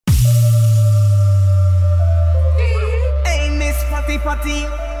fatty.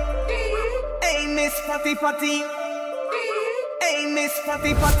 Hey, Miss Fatty Fatty. Hey, Miss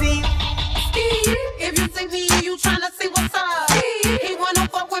Fatty Fatty. If you see me, you tryna see what's up.